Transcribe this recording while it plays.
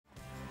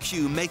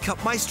cue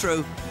makeup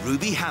maestro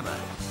Ruby Hammer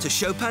to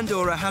show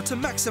Pandora how to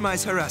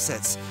maximise her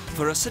assets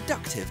for a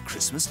seductive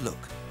Christmas look.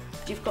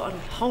 You've got a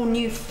whole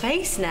new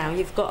face now.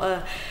 You've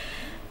got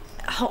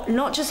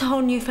not just a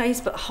whole new face,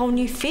 but whole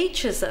new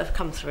features that have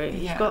come through.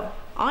 Yeah. You've got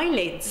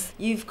eyelids,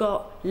 you've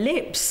got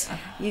lips,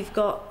 you've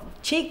got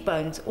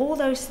cheekbones, all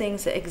those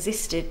things that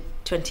existed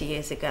 20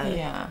 years ago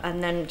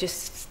and then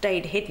just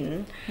stayed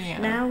hidden.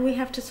 Now we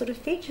have to sort of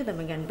feature them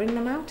again, bring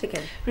them out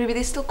again. Ruby,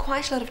 there's still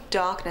quite a lot of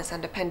darkness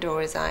under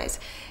Pandora's eyes.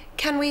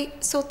 Can we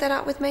sort that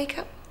out with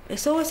makeup?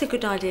 It's always a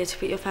good idea to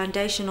put your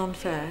foundation on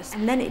first,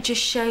 and then it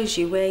just shows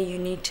you where you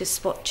need to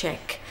spot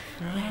check.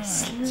 Right.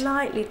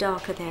 Slightly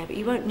darker there, but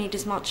you won't need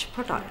as much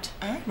product.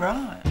 Oh,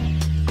 right.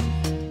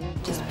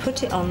 Just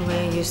put it on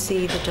where you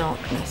see the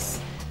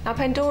darkness. Now,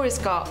 Pandora's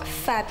got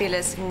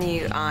fabulous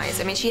new eyes.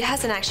 I mean, she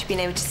hasn't actually been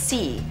able to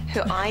see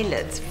her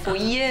eyelids for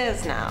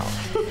years now.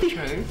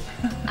 True.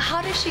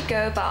 How does she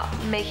go about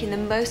making the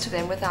most of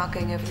them without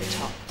going over the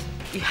top?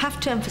 You have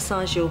to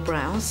emphasise your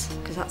brows,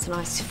 because that's a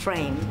nice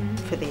frame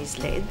for these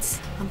lids.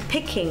 I'm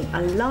picking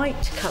a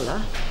light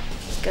colour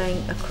going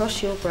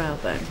across your brow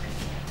bone.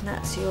 And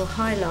that's your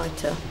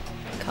highlighter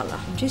colour.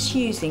 I'm just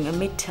using a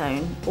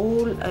mid-tone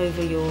all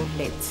over your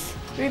lids.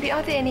 Ruby,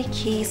 are there any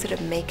key sort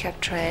of makeup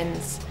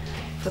trends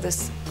for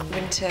this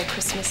winter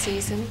Christmas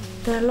season?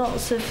 There are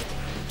lots of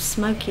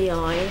smoky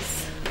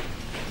eyes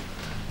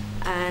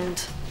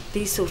and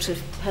these sort of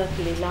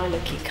purpley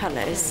lilac-y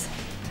colours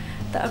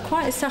that are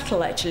quite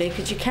subtle actually,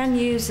 because you can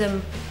use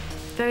them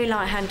very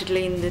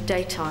light-handedly in the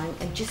daytime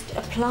and just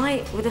apply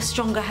it with a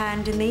stronger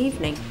hand in the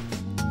evening.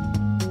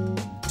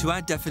 To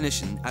add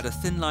definition, add a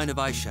thin line of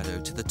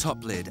eyeshadow to the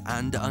top lid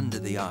and under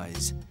the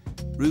eyes.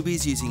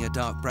 Ruby's using a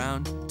dark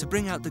brown to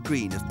bring out the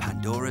green of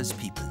Pandora's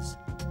peepers.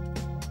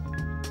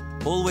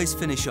 Always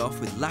finish off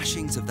with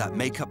lashings of that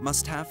makeup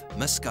must-have,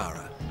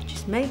 mascara.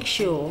 Just make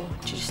sure,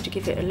 just to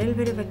give it a little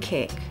bit of a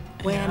kick,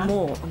 wear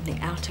more on the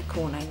outer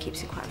corner. It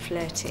keeps it quite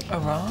flirty. All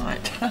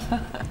right.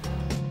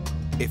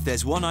 If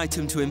there's one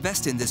item to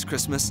invest in this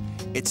Christmas,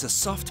 it's a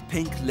soft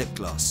pink lip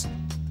gloss.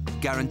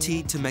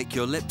 Guaranteed to make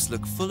your lips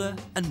look fuller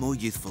and more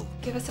youthful.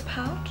 Give us a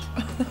pout.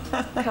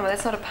 Come on,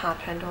 that's not a pout,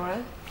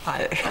 Pandora.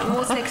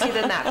 More sexy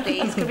than that,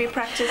 please. Could we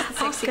practice the sexy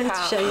pout? I was going to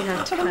show you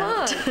how to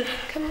pout.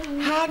 Come on.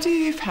 How do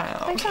you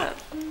pout? Like that.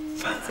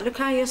 So look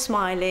how you're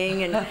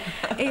smiling, and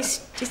it's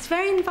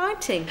very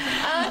inviting.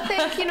 I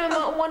think, you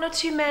know, one or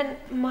two men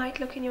might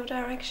look in your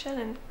direction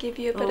and give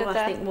you a bit of I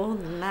that think more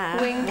than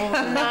that. wink,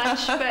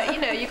 nudge. But, you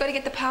know, you've got to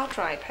get the pout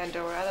right,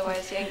 Pandora,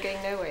 otherwise you ain't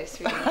going nowhere,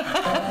 sweetie.